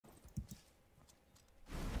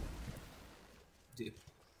to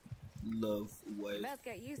love wife. You best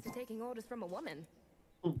get used to taking orders from a woman.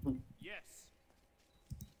 Yes.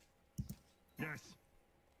 Yes.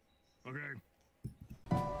 Okay.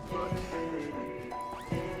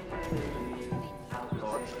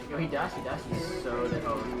 Lord. Yo, he dashed so that.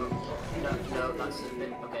 Oh, no, that's a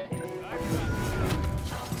bit. Okay.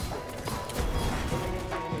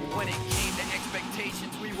 When it came to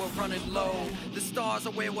expectations, we were running low. The stars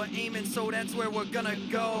are where we're aiming, so that's where we're gonna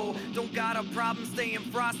go. Don't got a problem staying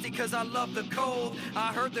frosty, cause I love the cold.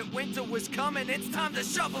 I heard that winter was coming, it's time to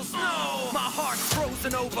shovel snow. My heart's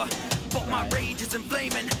frozen over, but my rage is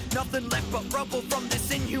inflaming. Nothing left but rubble from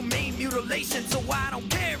this inhumane mutilation. So I don't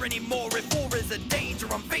care anymore if war is a danger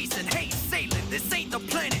I'm facing. Hey, sailing, this ain't the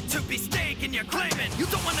planet to be staking you're claiming. You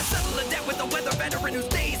don't wanna settle a debt with a weather veteran whose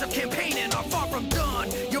days of campaigning are far from done.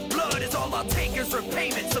 Your blood is all I'll take as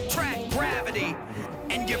repayment. Subtract gravity,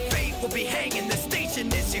 and your fate will be hanging. The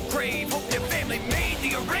station is your grave. Hope your family made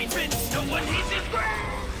the arrangements. No one needs his grave.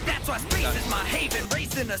 That's why space is my haven.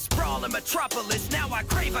 Raised in a sprawling metropolis, now I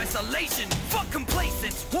crave isolation. Fuck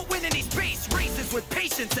complacence, won't win any space races with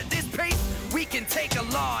patience. At this pace, we can take a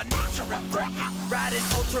law. Riding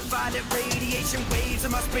ultraviolet radiation waves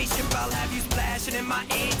in my spaceship. I'll have you splashing in my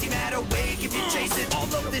antimatter wake. If you chase it, all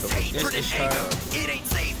of this hatred and anger, it ain't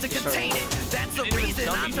safe to contain it. That's the reason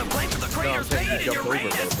I'm to blame for the craters made in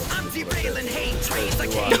Uranus. I'm derailing hate trains, I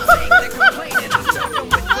can't take the complaining. I'm stuck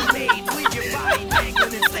with grenades, leave your body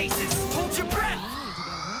dangling in stasis. Hold your breath.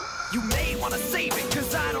 You may want to save it,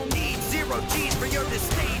 cause I don't need 0 G's for your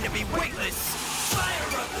disdain to be weightless.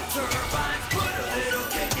 Fire up the turbines, put a little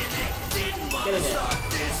kick in it. Didn't want to start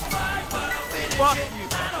this fight, but I'll finish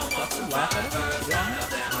it. I don't want survivors, none of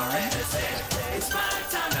them are innocent. It's my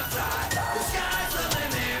time to fly, the sky's the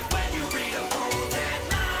limit. When you read a bold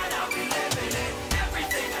headline, I'll be living it.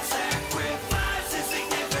 Everything I sacrifice is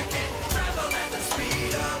significant. Travel at the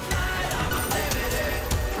speed of light, I'm unlimited.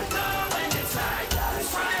 With no end in sight,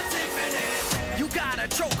 this ride's infinite. You got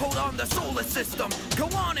a chokehold on the solar system.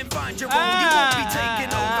 Go on and find your own, you won't be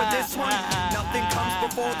taking over this one. Nothing comes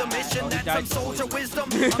before the mission, that's some soldier wisdom.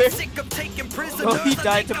 I'm sick of taking prisoners. Oh, he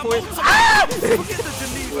died to poison. Forget the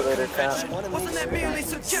Geneva Convention. Wasn't that merely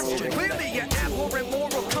suggestion? Clearly your abhorrent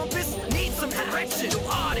moral compass needs some correction. You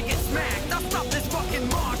ought to get smacked. I'll stop this fucking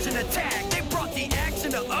Martian attack. They brought the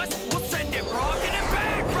action to us, we'll send it rocking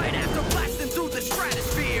back. Right after blasting through the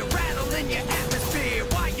stratosphere, rattling your atmosphere.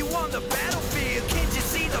 Why you on the battlefield? Can't you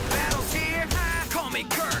see the battle's here? Call me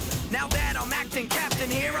Kirk. Now that I'm acting captain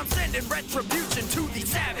here, I'm sending retribution to these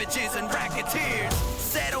savages and racketeers.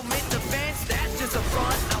 Settlement defense, that's just a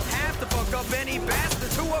front. I'll have to fuck up any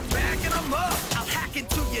bastards who are backing them up. I'll hack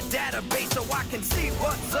into your database so I can see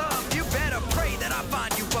what's up. You better pray that I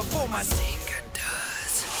find you before my sinker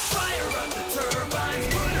does. Fire up the turbines,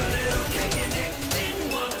 put a little kick in it.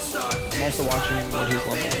 Didn't want to start this. I'm also watching what he's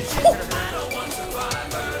watching. I don't want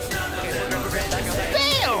survivors, none of them are innocent.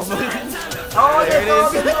 Damn! Oh, there it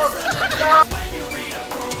is. When you read a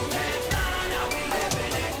bold headline, I'll be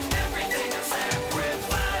living it. Everything I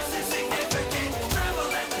sacrifice is significant.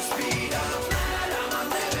 Travel at the speed of light, I'm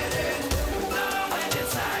unlimited. With no end in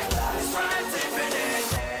sight, this ride's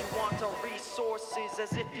infinite. Want on resources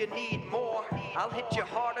as if you need more. I'll hit you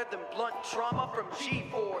harder than blunt trauma from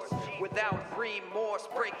G-Force. Without remorse,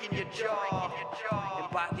 breaking your jaw.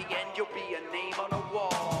 And by the end, you'll be a name on a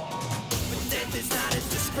wall. But death is not a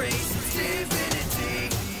disgrace, it's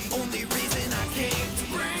divinity. Only reason I came to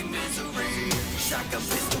bring misery. Shotgun,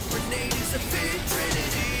 pistol, grenade is a fit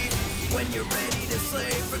trinity. When you're ready to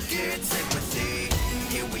slay, forget sympathy.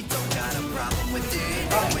 Here we don't got a problem with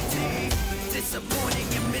iniquity.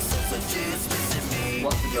 Disappointing your missiles are just missing me.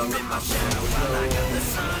 You're in my shadow while I got the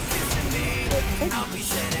sun kissing me. I'll be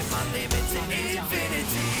setting my limits to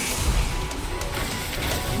infinity.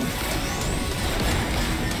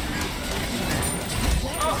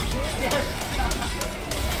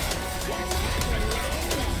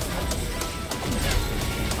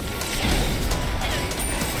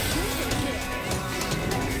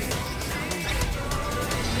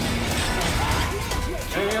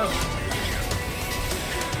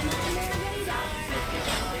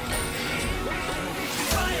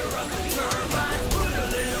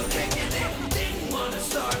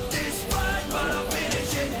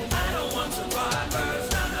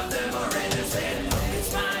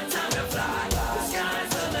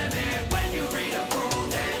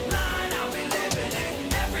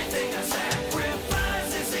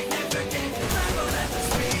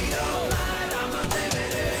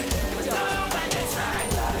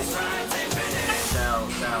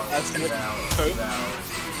 That's good.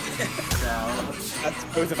 That's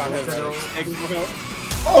both of our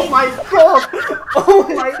Oh my god! Oh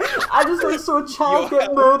my! I just saw a child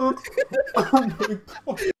get murdered. Oh my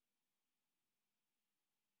god!